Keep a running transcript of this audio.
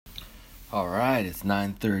All right, it's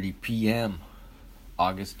 9:30 p.m.,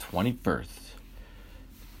 August 21st.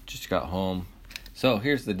 Just got home. So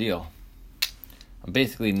here's the deal. I'm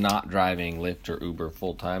basically not driving Lyft or Uber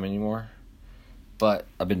full-time anymore. But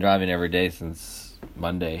I've been driving every day since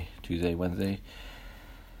Monday, Tuesday, Wednesday.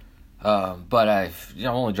 But I'm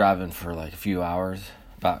only driving for like a few hours.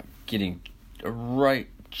 About getting right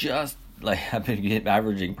just like I've been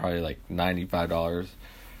averaging probably like $95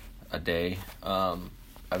 a day.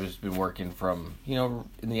 I've just been working from, in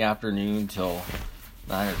the afternoon till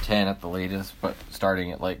 9 or 10 at the latest, but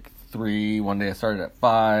starting at like 3. One day I started at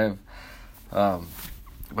 5.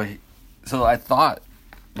 So I thought,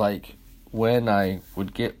 like, when I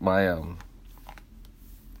would get my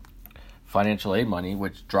financial aid money,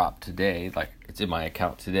 which dropped today, like it's in my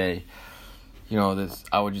account today,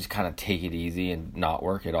 I would just kind of take it easy and not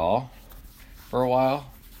work at all for a while.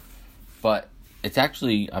 But it's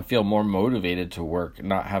actually, I feel more motivated to work,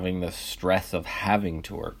 not having the stress of having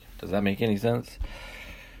to work. Does that make any sense?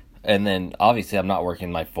 And then obviously I'm not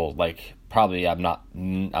working my full, I'm not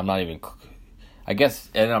even, I guess,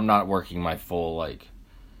 and I'm not working my full,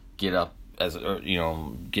 get up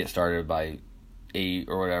get started by 8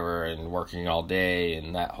 or whatever and working all day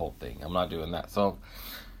and that whole thing. I'm not doing that. So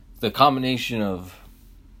the combination of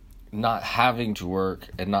not having to work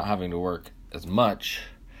and not having to work as much,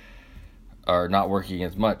 or not working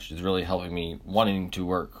as much, is really helping me wanting to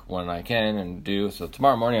work when I can and do. So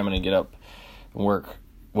tomorrow morning I'm going to get up and work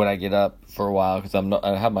when I get up for a while, because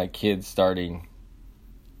I have my kids starting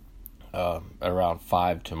around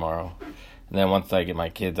 5 tomorrow. And then once I get my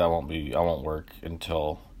kids, I won't work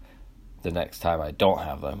until the next time I don't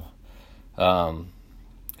have them. The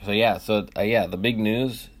big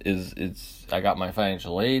news is I got my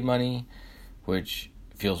financial aid money, which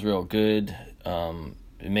feels real good.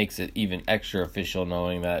 It makes it even extra official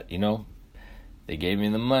knowing that, they gave me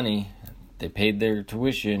the money, they paid their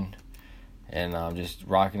tuition, and I'm just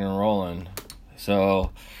rocking and rolling.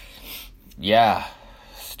 So, yeah,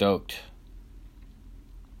 stoked.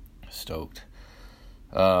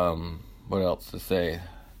 What else to say?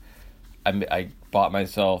 I bought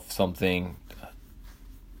myself something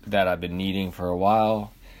that I've been needing for a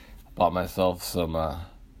while. I bought myself some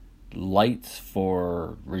lights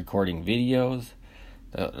for recording videos.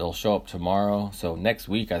 It'll show up tomorrow. So next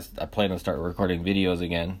week I plan to start recording videos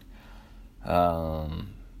again.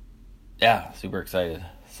 Super excited.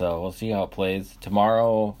 So we'll see how it plays.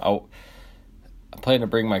 Tomorrow I plan to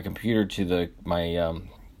bring my computer to my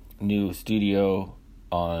new studio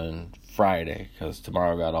on Friday, because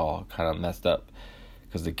tomorrow got all kind of messed up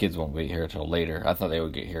because the kids won't be here till later. I thought they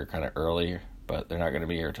would get here kind of early, but they're not going to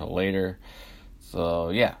be here till later.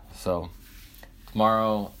 So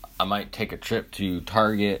tomorrow I might take a trip to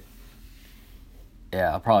Target.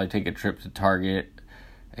 I'll probably take a trip to Target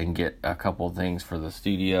and get a couple things for the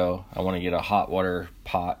studio. I want to get a hot water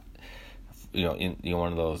pot,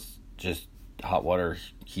 one of those just hot water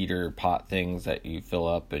heater pot things that you fill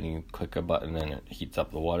up and you click a button and it heats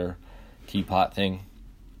up the water. Teapot thing.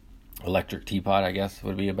 Electric teapot, I guess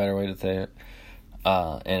would be a better way to say it.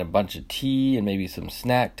 And a bunch of tea and maybe some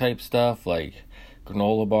snack type stuff like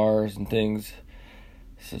granola bars and things.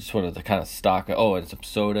 So just wanted to kind of stock up. Oh, and some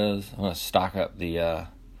sodas. I want to stock up the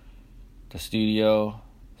studio.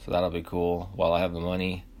 So that'll be cool while I have the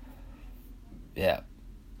money. Yeah.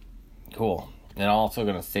 Cool. And I'm also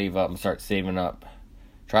going to save up and start saving up.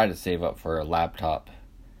 Try to save up for a laptop.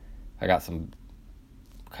 I got some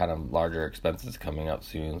kind of larger expenses coming up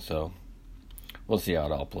soon. So we'll see how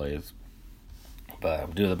it all plays. But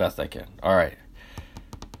I'm doing the best I can. All right,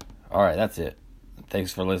 that's it.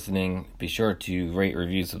 Thanks for listening. Be sure to rate,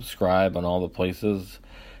 review, subscribe on all the places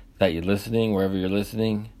that you're listening, wherever you're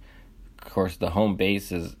listening. Of course, the home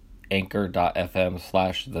base is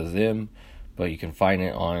anchor.fm/thezim, but you can find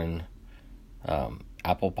it on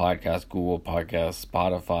Apple Podcasts, Google Podcasts,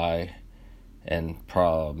 Spotify, and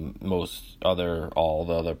all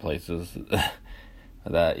the other places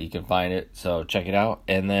that you can find it. So check it out.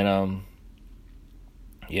 And then,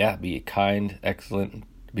 be kind, excellent,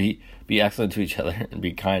 be excellent to each other, and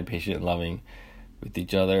be kind, patient, and loving with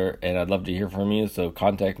each other. And I'd love to hear from you. So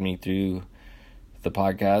contact me through the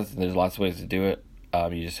podcast. And there's lots of ways to do it.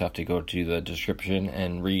 You just have to go to the description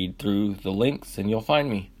and read through the links and you'll find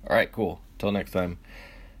me. All right, cool. Till next time.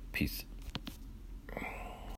 Peace.